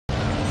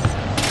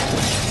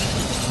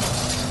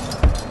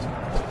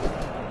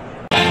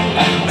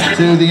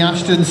to the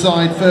Ashton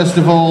side. First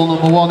of all,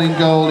 number 1 in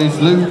goal is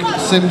Luke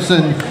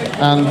Simpson,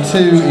 and 2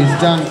 is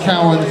Dan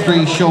Cowan,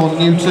 3 Sean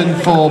Newton,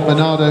 4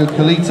 Bernardo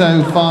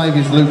Calito, 5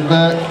 is Luke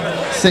Burke,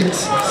 6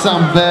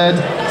 Sam Baird,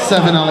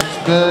 7 Alex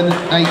Byrne,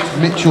 8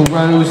 Mitchell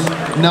Rose,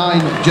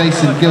 9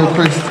 Jason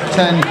Gilchrist,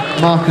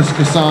 10 Marcus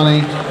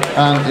Cassani,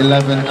 and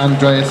 11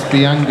 Andreas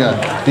Bianga.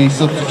 The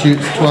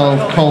substitutes: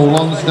 12 Cole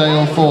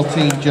Lonsdale,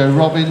 14 Joe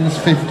Robbins,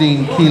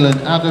 15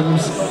 Keelan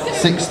Adams,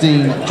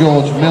 16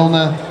 George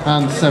Milner,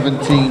 and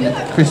 17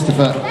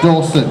 Christopher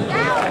Dawson.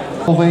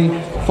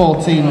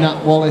 14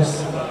 Nat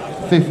Wallace,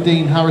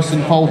 15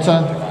 Harrison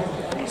Poulter,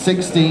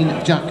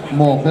 16 Jack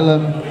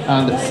Moore-Bilham,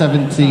 and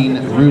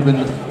 17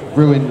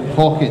 Ruin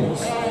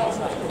Hawkins.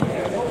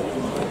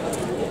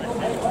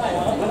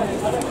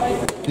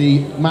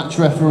 The match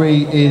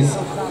referee is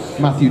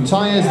Matthew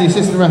Tyers. The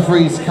assistant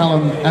referees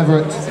Callum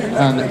Everett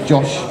and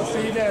Josh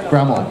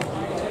Bramall.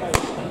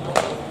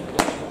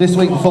 This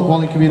week the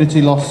footballing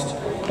community lost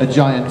a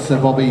giant.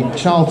 Sir Bobby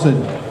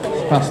Charlton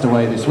passed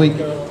away this week.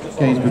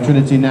 Gainsborough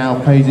Trinity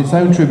now pays its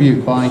own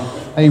tribute by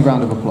a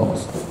round of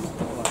applause.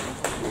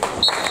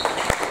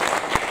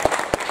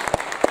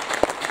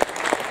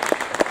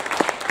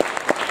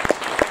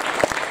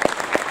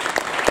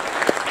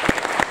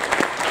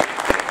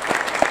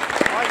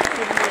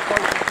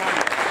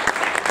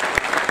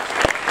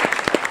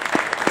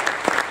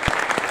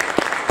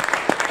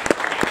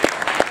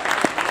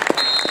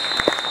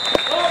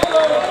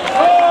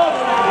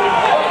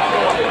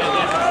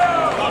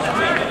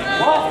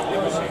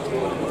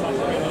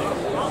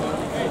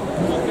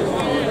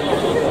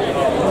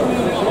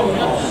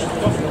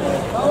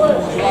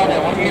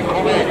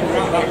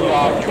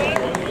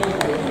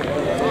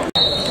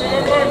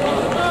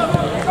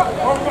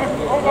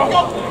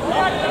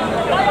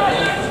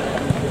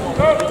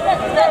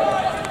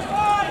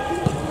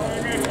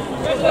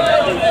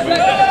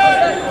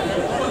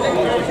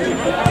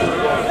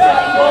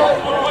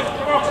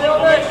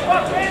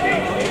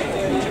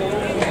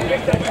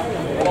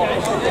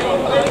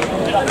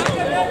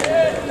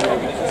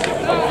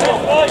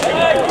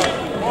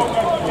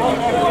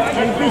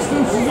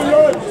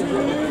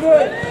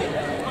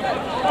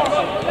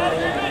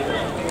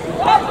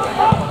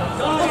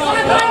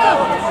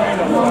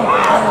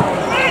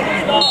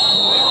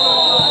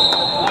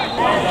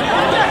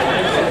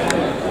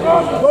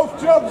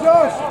 Both jobs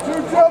us! 2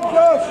 jobs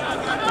us!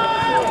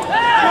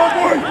 One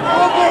boy!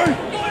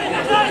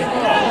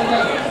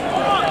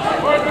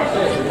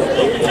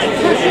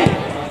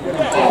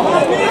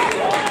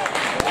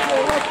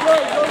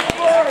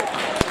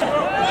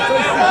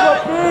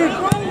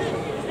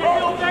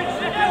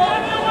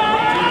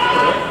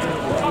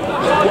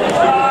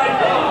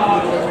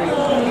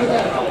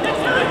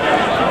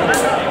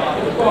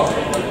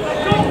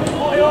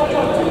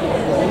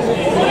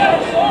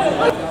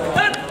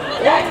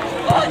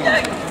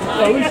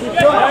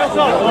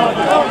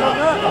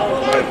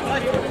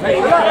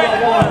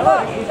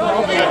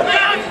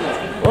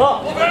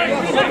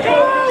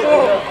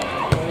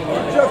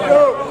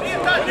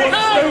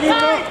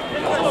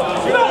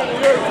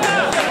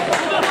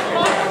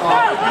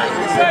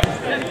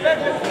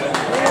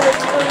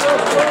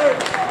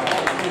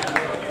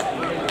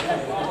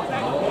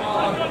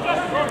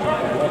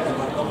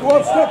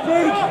 One step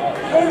in!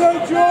 Hey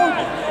there, John!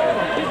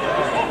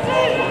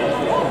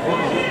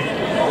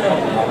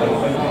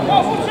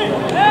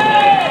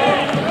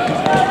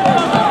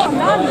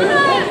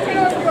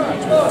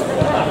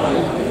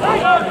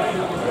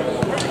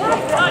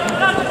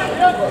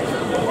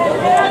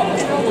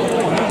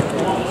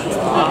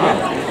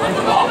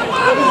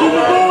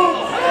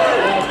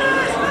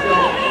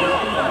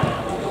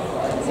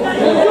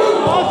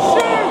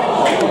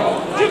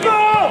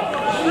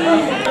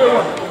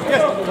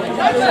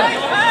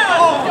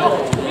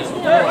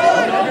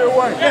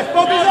 Yes,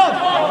 Bobby's on!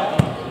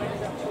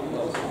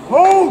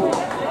 Hold!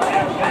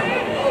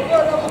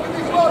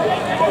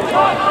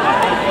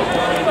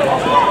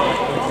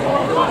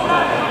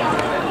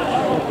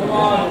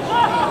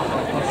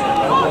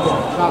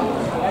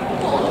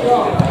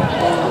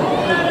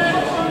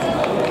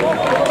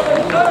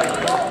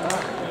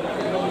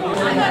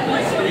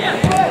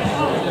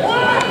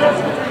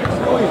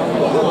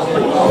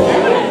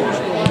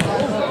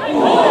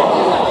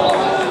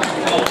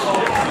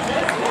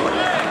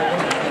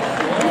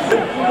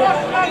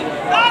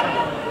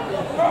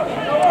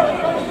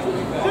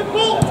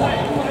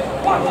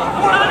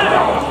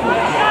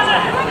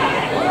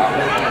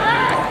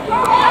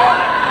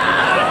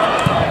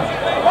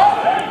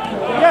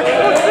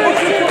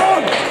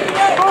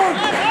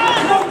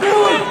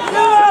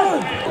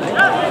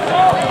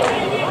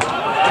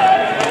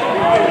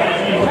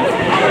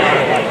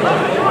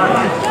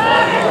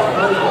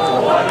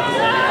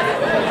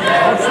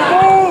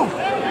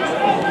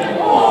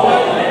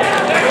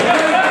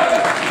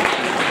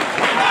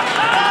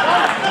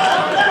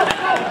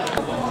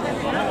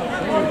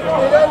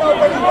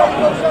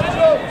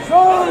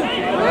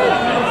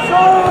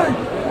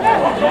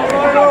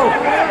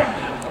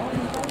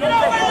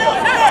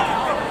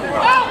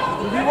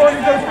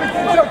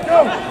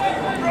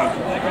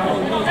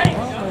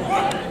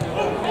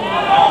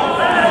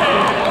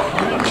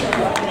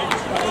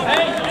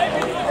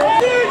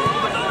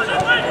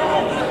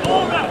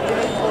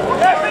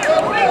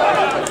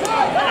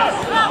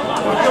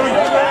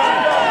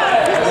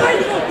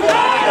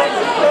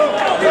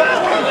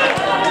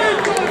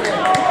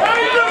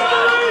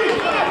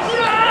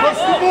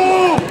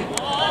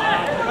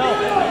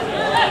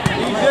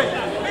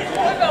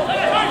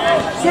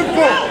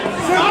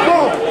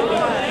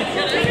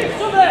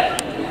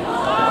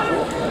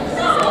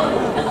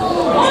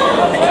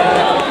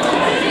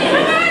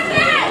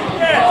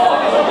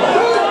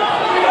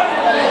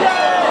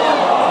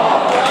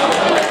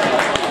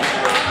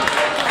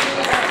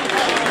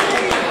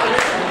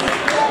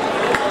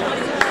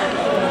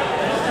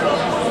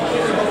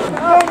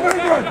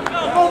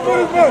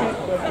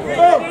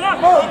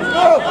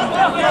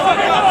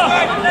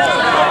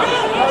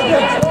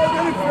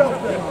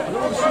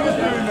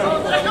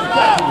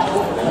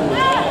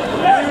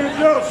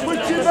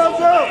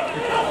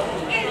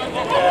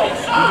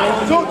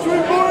 Talk to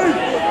him, boy!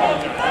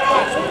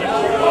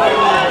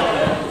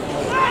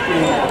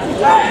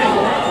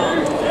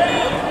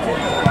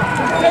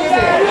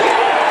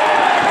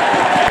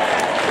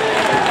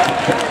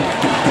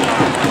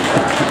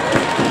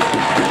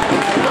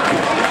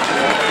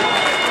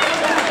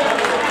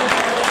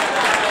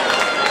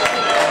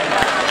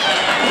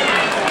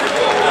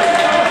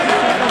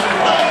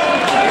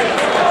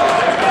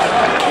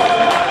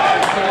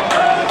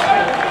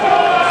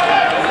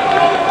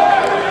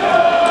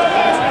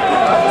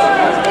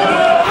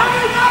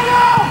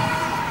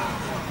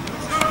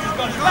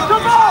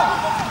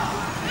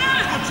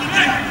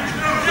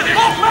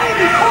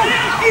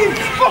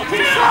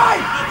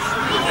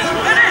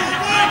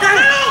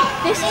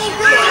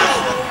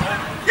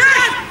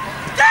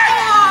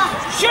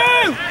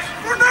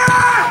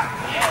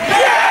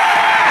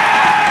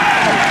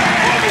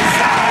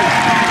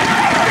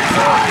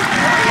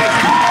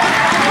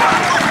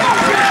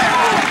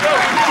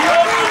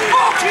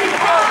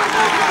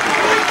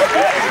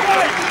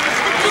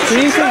 Do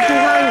you think he's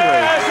angry?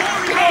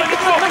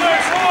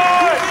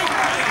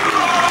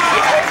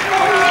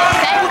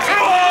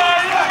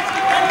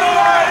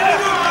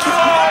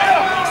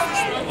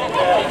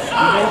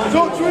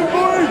 Talk to him,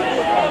 boy!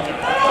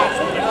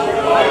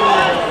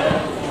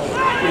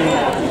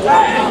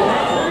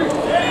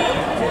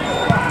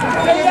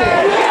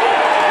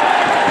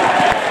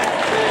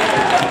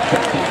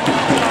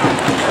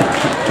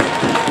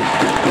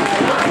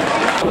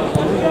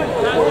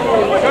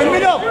 Go in the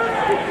middle!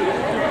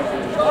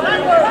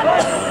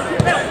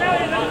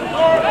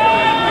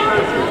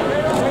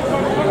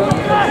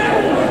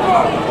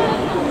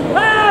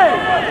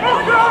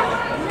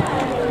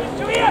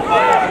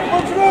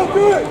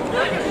 Do it!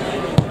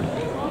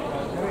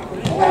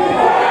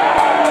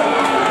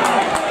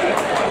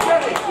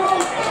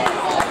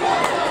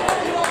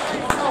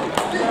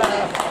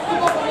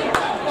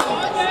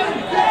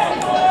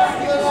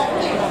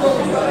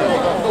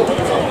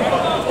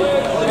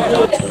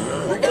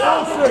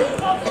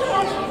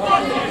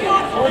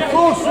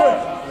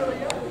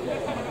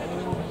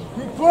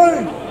 Keep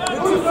playing!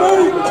 It's your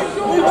feet!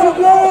 Need to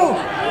go!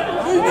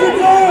 Need to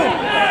go!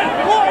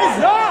 What is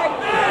that?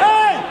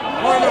 Hey!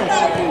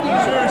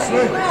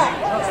 Seriously,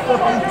 that's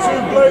fucking two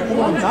blatant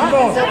ones. Come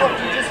on.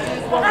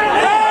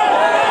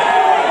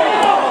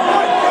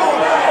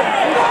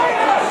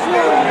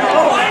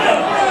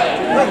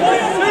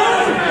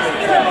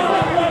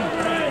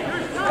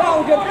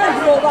 Can't get big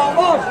all that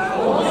was.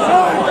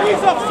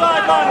 He's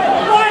offside, man.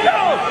 Why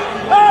not?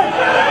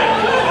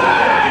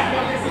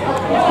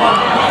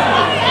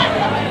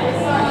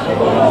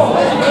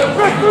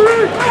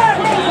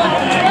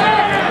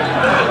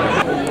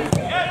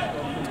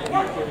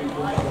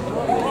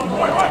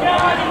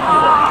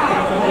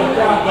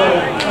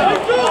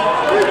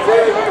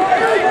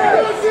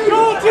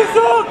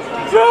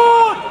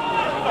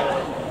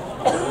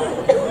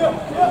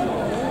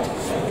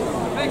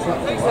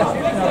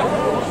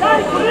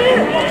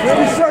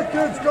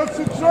 Seconds,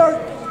 concentrate!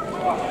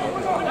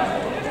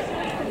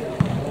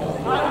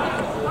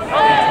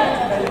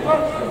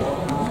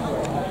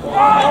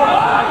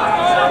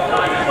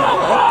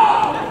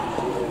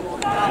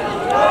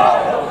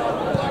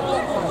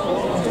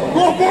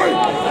 Go boy!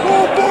 Go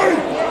boy!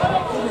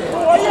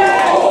 Oh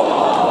yeah!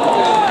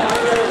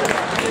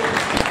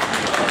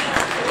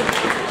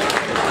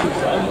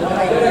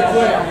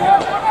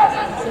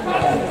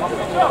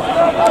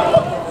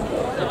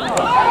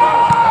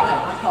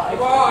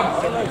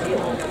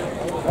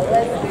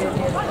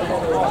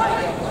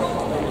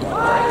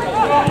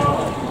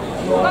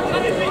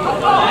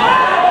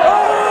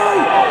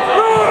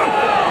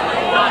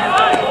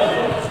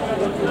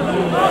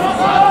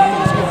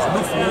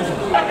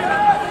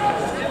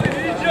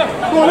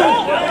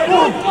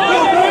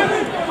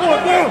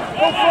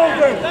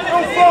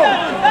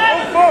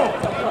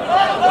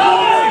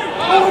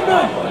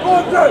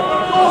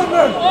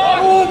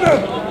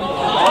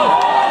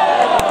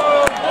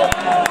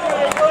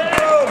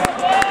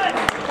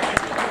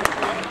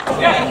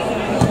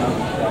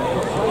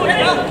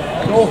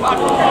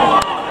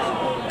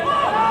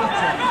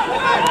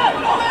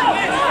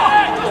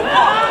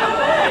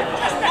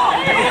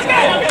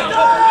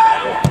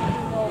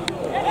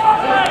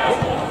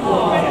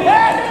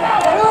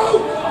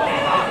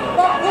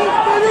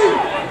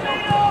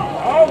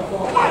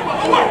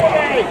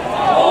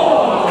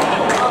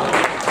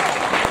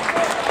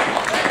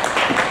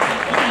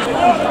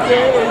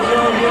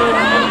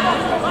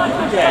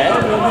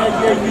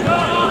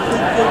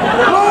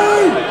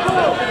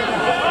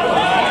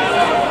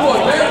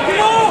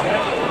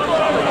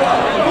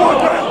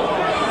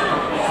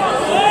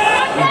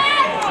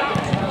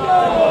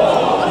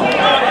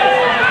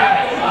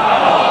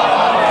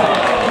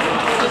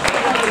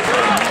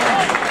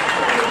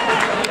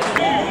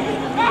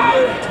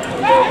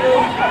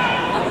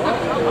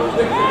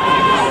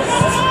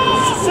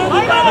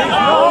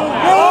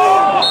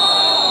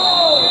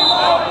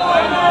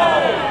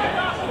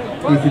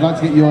 If you'd like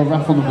to get your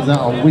raffle numbers out,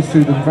 I'll whiz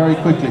through them very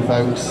quickly,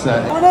 folks.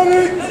 Don't tell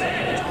me.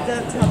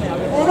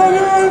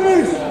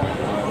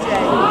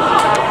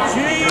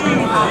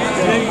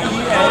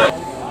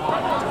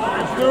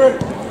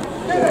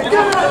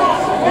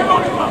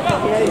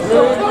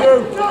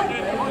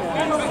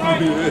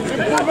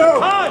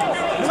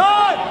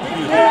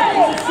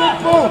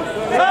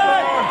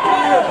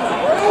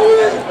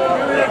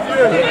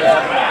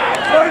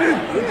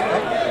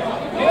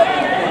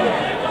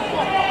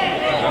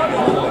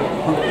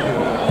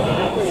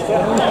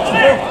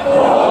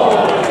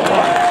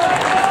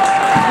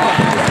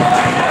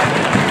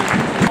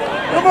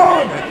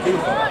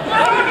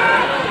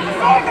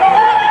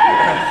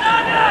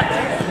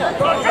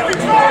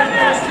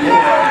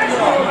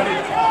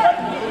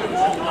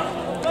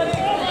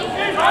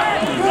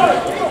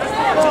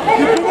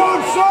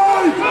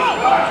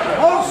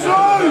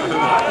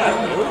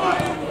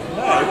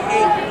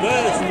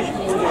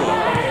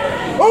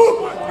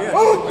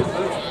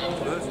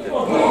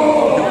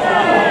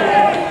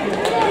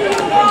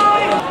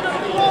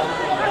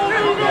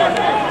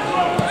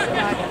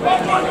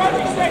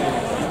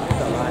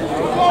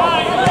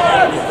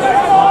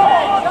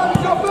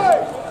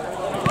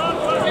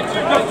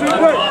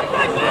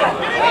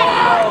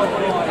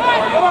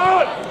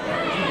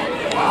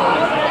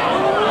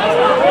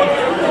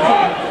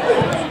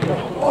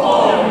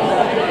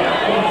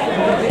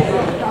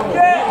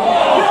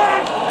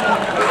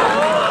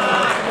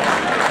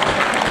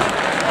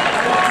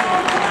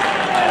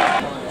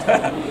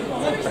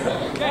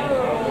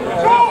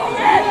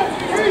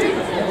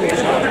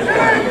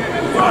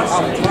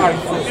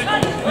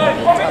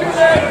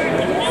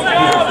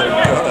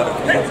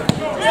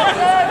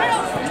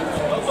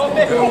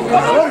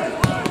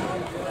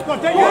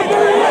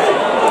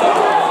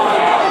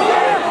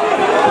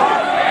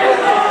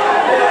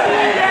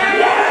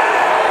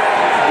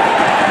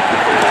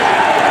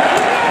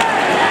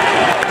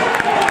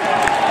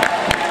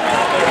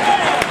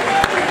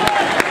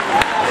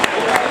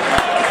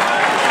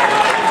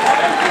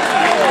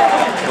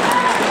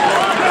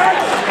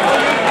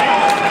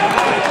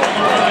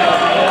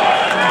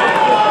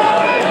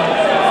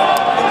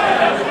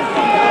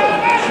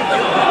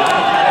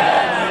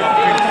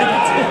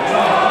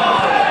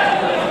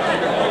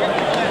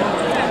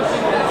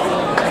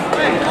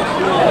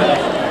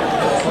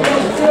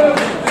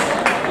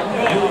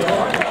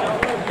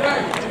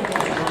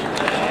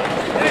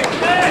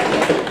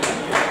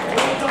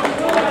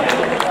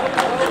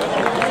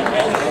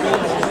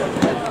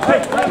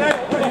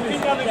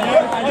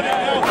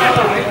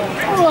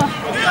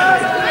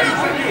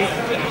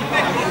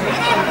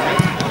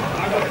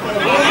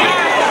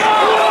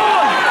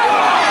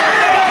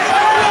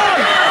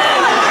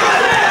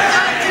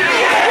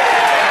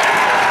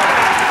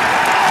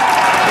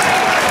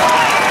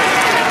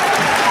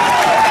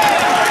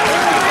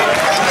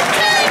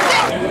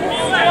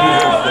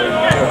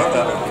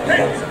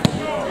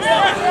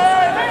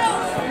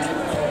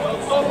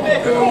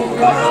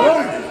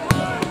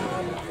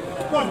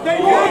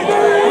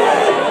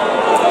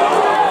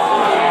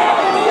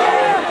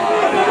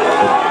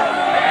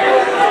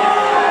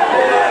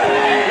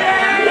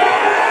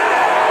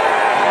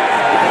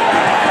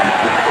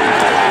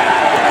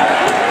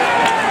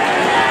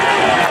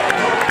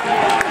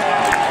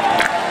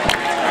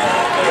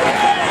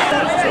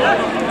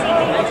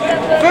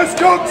 First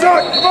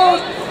contact, come on!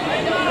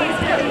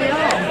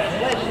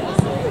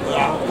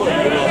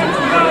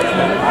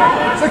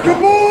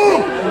 Second ball!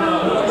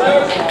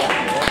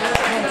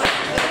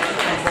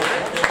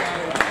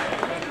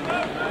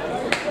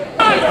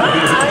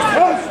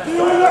 Yes,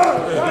 deal with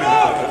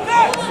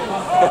that!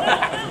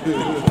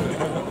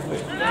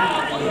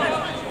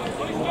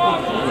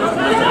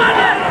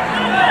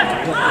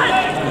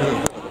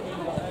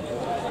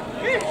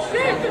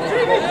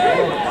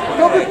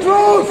 Come in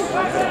close!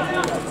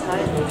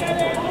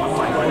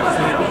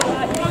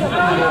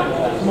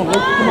 Come on, Luke.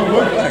 Come on,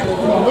 Luke.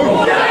 Come on,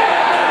 Luke.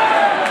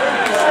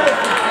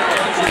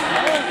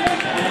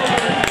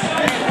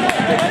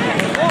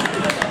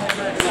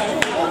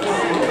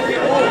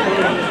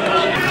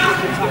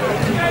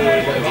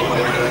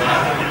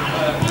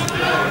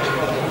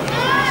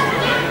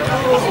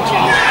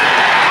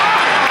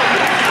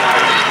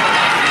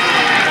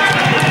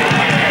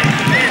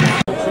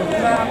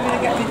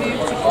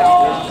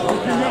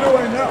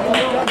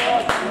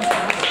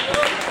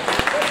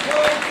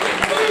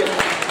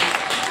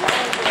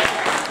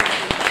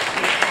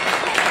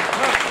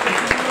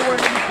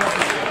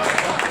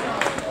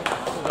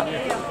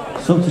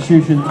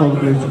 Substitution for the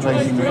Blues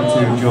replacing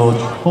number 2 George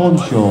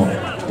Hornshaw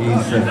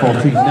is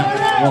 14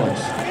 Nat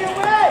Wallace.